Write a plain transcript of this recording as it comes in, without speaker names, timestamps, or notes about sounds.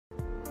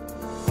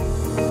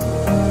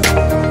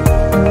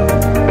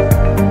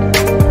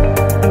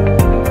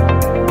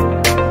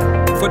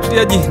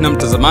mfuatiliaji na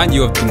mtazamaji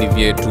wa vipindi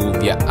vyetu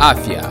vya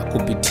afya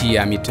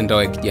kupitia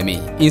mitandao ya kijamii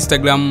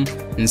Instagram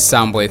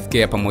Nsambo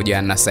FK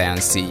pamoja na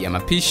sayansi ya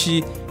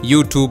mapishi,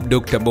 YouTube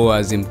Dr.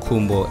 Boaz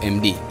Mkumbo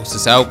MD.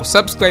 Usisahau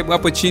kusubscribe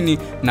hapo chini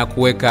na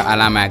kuweka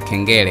alama ya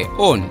kengele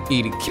on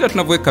ili kila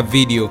tunapoweka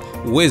video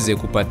uweze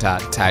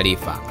kupata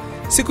taarifa.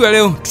 Siku ya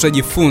leo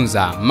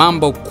tutajifunza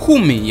mambo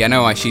 10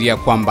 yanayoashiria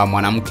kwamba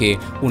mwanamke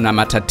una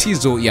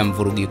matatizo ya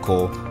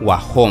mvurugiko wa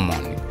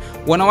homoni.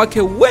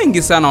 Wanawake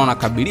wengi sana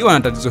wanakabiliwa na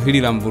tatizo hili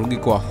la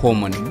mvurugiko wa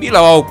homoni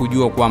bila wao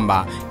kujua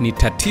kwamba ni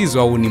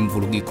tatizo au ni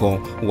mvurugiko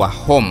wa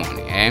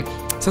homoni.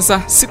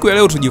 Sasa siku ya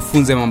leo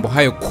tujifunze mambo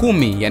hayo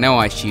 10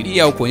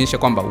 yanayoashiria au kuonyesha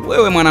kwamba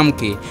wewe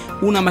mwanamke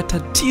una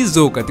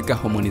matatizo katika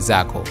homoni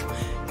zako.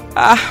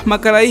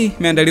 Makala hii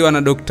imeandaliwa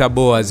na Dr.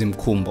 Boaz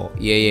Mkumbo.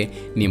 Yeye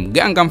ni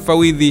mganga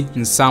mfawidhi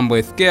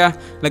Nsambo FK,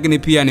 lakini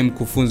pia ni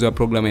mkufunzi wa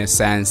programu ya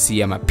sayansi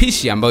ya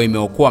mapishi ambayo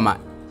imeokoa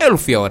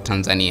maelfu ya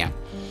Watanzania.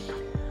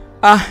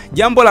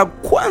 Jambo la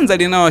kwanza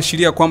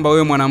linaloashiria kwamba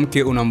wewe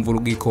mwanamke una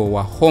mvurugiko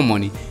wa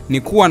homoni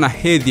ni kuwa na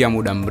hedhi ya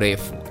muda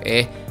mrefu.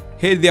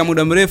 Hedhi ya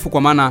muda mrefu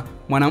kwa maana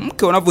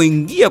mwanamke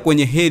unapoingia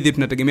kwenye hedhi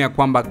tunategemea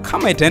kwamba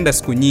kama itaenda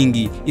siku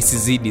nyingi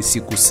isizidi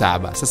siku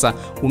 7. Sasa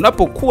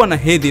unapokuwa na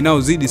hedhi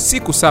inayozidi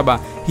siku 7,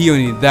 hiyo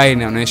ni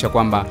dhahiri inaonyesha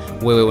kwamba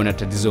wewe una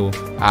tatizo,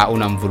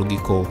 una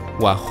mvurugiko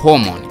wa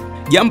homoni.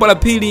 Jambo la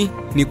pili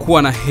ni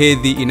kuwa na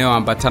hedhi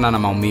inayoambatana na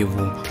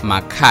maumivu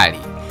makali.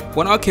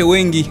 Wanawake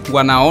wengi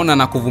wanaona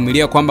na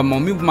kuvumilia kwamba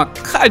maumivu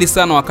makali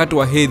sana wakati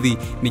wa hedhi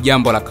ni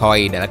jambo la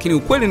kawaida, lakini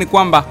ukweli ni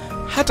kwamba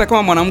hata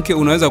kama mwanamke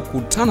unaweza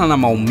kukutana na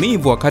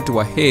maumivu wakati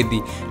wa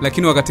hedhi,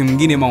 lakini wakati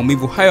mwingine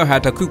maumivu hayo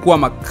hayatakiwi kuwa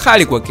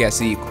makali kwa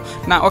kiasi hiko.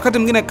 Na wakati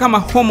mwingine kama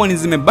homoni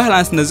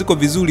zimebalance na ziko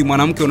vizuri,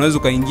 mwanamke unaweza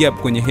kaingia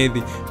kwenye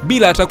hedhi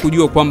bila hata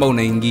kujua kwamba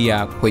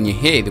unaingia kwenye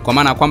hedhi, kwa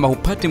maana kwamba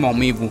hupati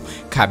maumivu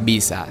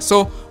kabisa.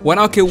 So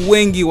wanawake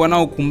wengi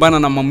wanaokumbana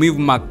na maumivu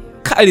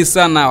makali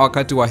sana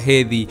wakati wa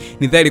hedhi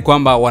ni dhahiri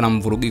kwamba wana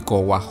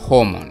mvurugiko wa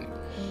homoni.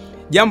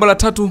 Jambo la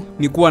tatu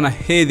ni kuwa na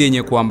hedhi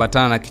yenye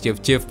kuambatana na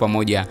kichefuchefu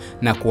pamoja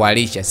na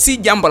kuharisha. Si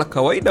jambo la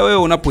kawaida wewe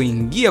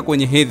unapoingia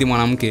kwenye hedhi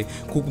mwanamke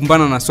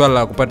kukumbana na swala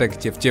la kupata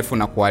kichefuchefu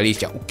na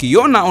kuharisha.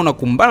 Ukiona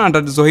unakumbana na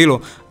tatizo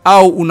hilo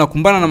au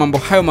unakumbana na mambo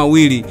hayo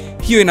mawili,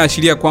 hiyo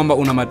inaashiria kwamba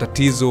una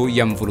matatizo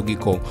ya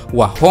mvurugiko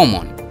wa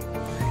homoni.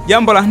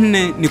 Jambo la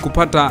 4 ni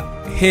kupata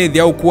hedhi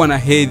au kuwa na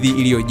hedhi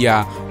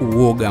iliyojaa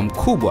uoga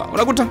mkubwa.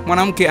 Unakuta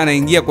mwanamke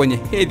anaingia kwenye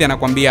hedhi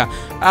anakuambia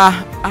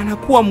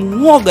anakuwa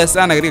muoga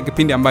sana katika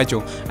kipindi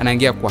ambacho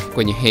anaingia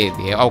kwenye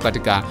hedhi au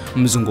katika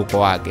mzunguko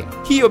wake.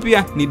 Hiyo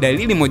pia ni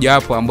dalili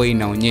mojawapo ambayo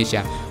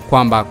inaonyesha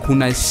kwamba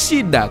kuna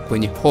shida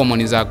kwenye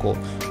homoni zako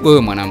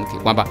wewe mwanamke,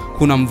 kwamba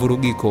kuna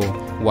mvurugiko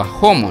wa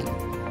homoni.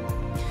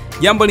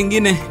 Jambo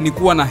lingine ni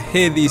kuwa na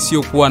hedhi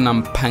isiyokuwa na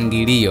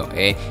mpangilio.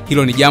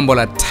 Hilo ni jambo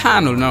la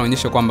 5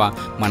 linaloonyesha kwamba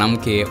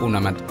mwanamke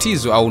una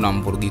matatizo au una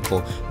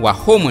mvurugiko wa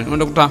homoni.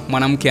 Unakuta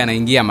mwanamke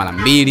anaingia mara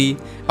 2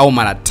 au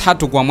mara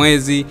 3 kwa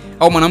mwezi,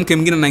 au mwanamke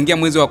mwingine anaingia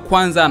mwezi wa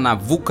kwanza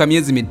anavuka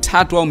miezi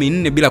 3 au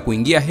 4 bila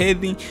kuingia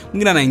hedhi,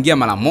 mwingine anaingia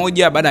mara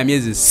 1 baada ya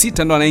miezi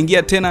 6 ndo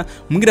anaingia tena,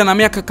 mwingine ana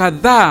miaka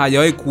kadhaa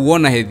hajawahi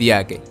kuona hedhi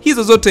yake.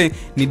 Hizo zote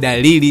ni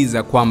dalili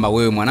za kwamba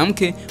wewe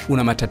mwanamke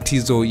una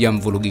matatizo ya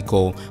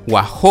mvurugiko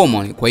wa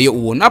homoni. Kwa hiyo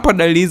unapo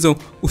dalili hizo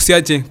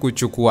usiache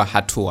kuchukua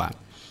hatua.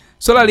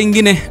 Swala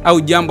lingine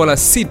au jambo la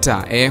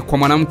 6 kwa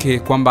mwanamke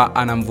kwamba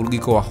ana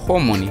mvurugiko wa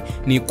homoni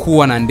ni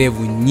kuwa na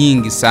ndevu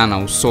nyingi sana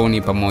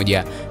usoni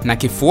pamoja na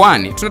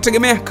kifuani.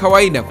 Tunategemea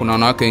kawaida kuna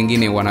wanawake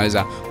wengine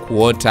wanaweza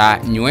kuota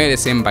nywele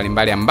sehemu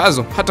mbalimbali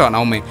ambazo hata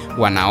wanaume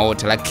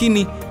wanaota,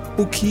 lakini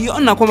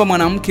ukiona kwamba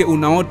mwanamke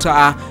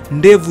unaota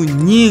ndevu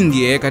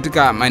nyingi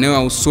katika maeneo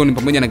ya usoni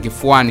pamoja na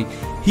kifuani,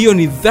 hiyo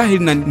ni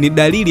dhahiri na ni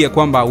dalili ya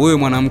kwamba wewe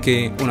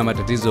mwanamke una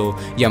matatizo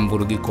ya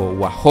mvurugiko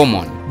wa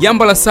homoni.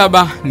 Jambo la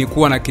 7 ni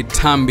kuwa na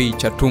kitambi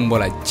cha tumbo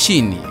la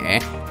chini.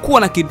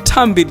 Kuwa na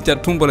kitambi cha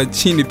tumbo la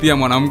chini pia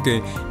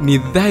mwanamke ni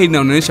dhahiri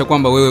na unaonyesha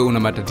kwamba wewe una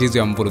matatizo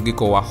ya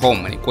mvurugiko wa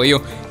homoni. Kwa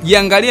hiyo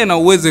jiangalie na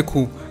uweze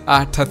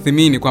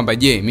kutathmini kwamba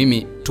je,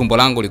 mimi tumbo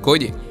langu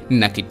likoje?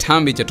 Nina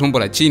kitambi cha tumbo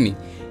la chini?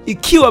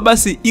 Ikiwa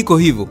basi iko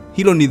hivyo,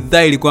 hilo ni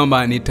dhahiri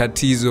kwamba ni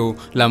tatizo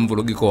la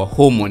mvurugiko wa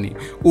homoni.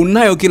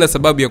 Unayo kila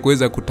sababu ya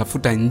kuweza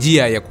kutafuta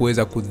njia ya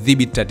kuweza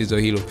kudhibiti tatizo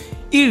hilo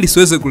ili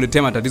lisiweze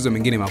kuletea matatizo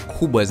mengine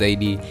makubwa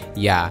zaidi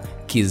ya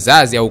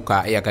kizazi au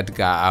ya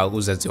katika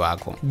uzazi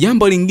wako.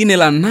 Jambo lingine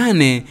la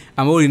 8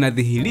 ambalo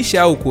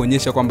linadhihirisha au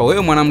kuonyesha kwamba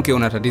wewe mwanamke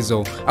una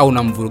tatizo au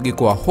una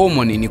mvurugiko wa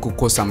homoni ni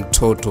kukosa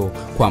mtoto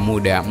kwa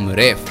muda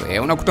mrefu.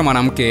 Unakuta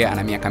mwanamke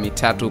ana miaka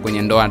 3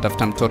 kwenye ndoa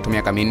anatafuta mtoto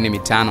miaka 4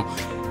 5.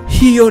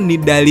 Hiyo ni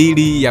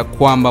dalili ya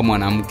kwamba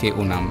mwanamke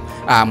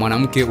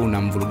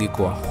una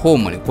mvurugiko wa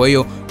homoni. Kwa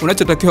hiyo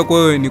unachotakiwa kwa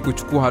wewe ni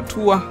kuchukua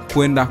hatua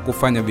kwenda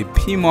kufanya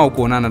vipimo au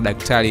kuonana na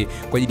daktari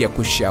kwa ajili ya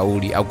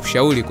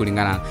kushauri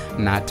kulingana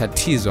na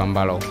tatizo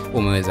ambalo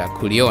umeweza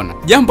kuliona.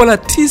 Jambo la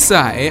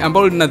 9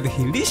 ambalo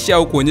linadhihirisha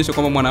au kuonyesha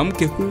kwamba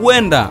mwanamke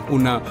huenda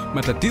una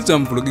matatizo ya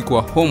mvurugiko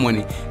wa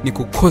homoni ni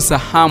kukosa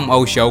hamu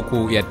au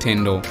shauku ya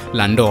tendo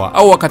la ndoa.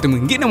 Au wakati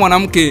mwingine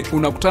mwanamke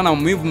unakutana na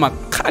maumivu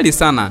makali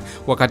sana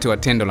wakati wa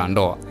tendo la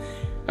ndoa.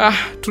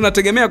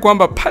 Tunategemea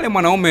kwamba pale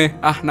mwanaume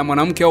na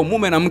mwanamke au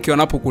mume na mke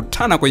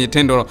wanapokutana kwenye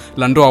tendo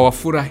la ndoa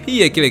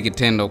wafurahie kile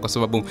kitendo, kwa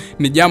sababu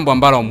ni jambo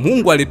ambalo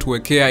Mungu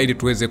alituwekea ili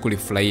tuweze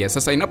kulifurahia.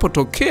 Sasa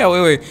inapotokea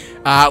wewe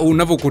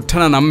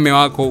unapokutana na mume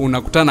wako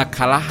unakutana na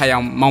karaha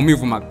ya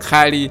maumivu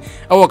makali,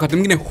 au wakati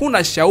mwingine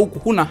huna shauku,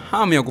 huna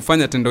hamu ya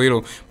kufanya tendo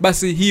hilo,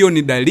 basi hiyo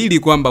ni dalili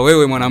kwamba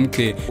wewe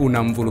mwanamke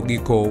una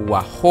mvurugiko wa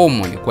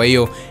homoni. Kwa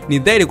hiyo ni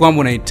dhahiri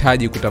kwamba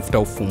unahitaji kutafuta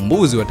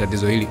ufumbuzi wa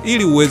tatizo hili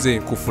ili uweze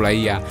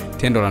kufurahia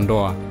tendo la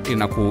ndoa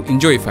na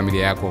kuenjoy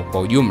familia yako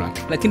kwa ujumla.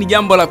 Lakini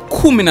jambo la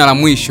 10 na la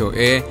mwisho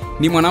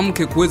ni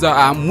mwanamke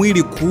kuweza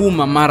mwili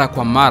kuuma mara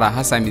kwa mara,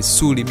 hasa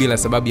misuli bila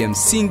sababu ya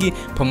msingi,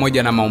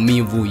 pamoja na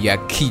maumivu ya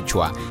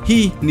kichwa.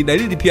 Hii ni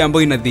dalili pia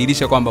ambayo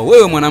inadhihirisha kwamba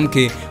wewe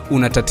mwanamke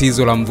una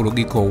tatizo la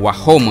mvurugiko wa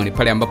homoni,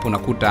 pale ambapo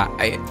unakuta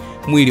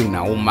mwili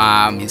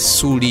unauma,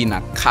 misuli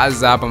na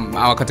kaza hapa,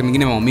 wakati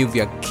mwingine maumivu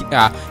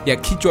ya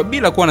kichwa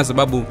bila kuwa na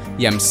sababu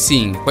ya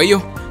msingi. Kwa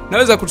hiyo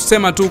naweza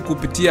kutusema tu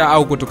kupitia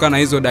au kutokana na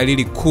hizo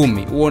dalili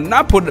 10,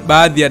 uonapo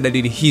baadhi ya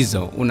dalili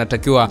hizo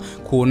unatakiwa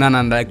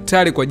kuonana na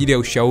daktari kwa ajili ya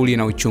ushauri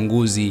na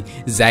uchunguzi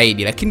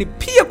zaidi. Lakini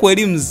pia kwa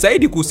elimu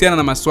zaidi kuhusiana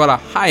na masuala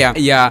haya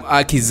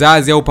ya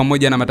kizazi au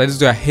pamoja na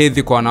matatizo ya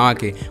hedhi kwa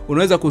wanawake,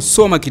 unaweza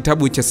kusoma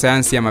kitabu cha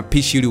sayansi ya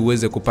mapishi ili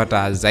uweze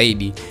kupata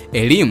zaidi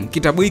elimu.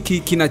 Kitabu hiki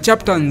kina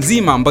chapter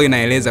nzima ambayo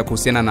inaeleza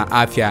kuhusiana na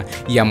afya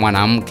ya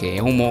mwanamke.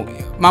 Humo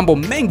mambo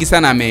mengi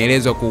sana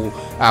yameelezwa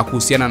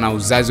kuhusiana na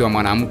uzazi wa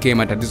mwanamke,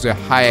 matatizo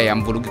haya ya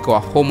mvurugiko wa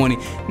homoni,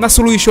 na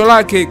suluhisho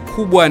lake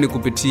kubwa ni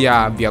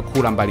kupitia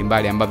vyakula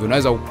mbalimbali ambavyo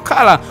unaweza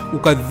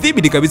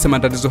ukadhibiti kabisa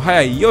matatizo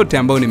haya yote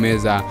ambayo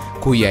nimeweza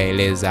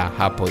kuyaeleza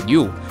hapo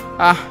juu.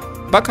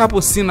 Mpaka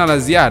hapo sina la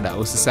ziada.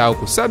 Usisahau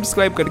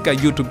kusubscribe katika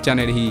YouTube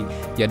channel hii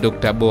ya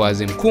Dr.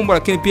 Boaz Mkumbo,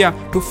 lakini pia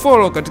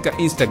tufollow katika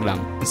Instagram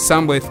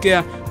Nsambo FK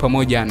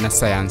pamoja na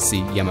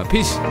Sayansi ya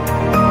Mapishi.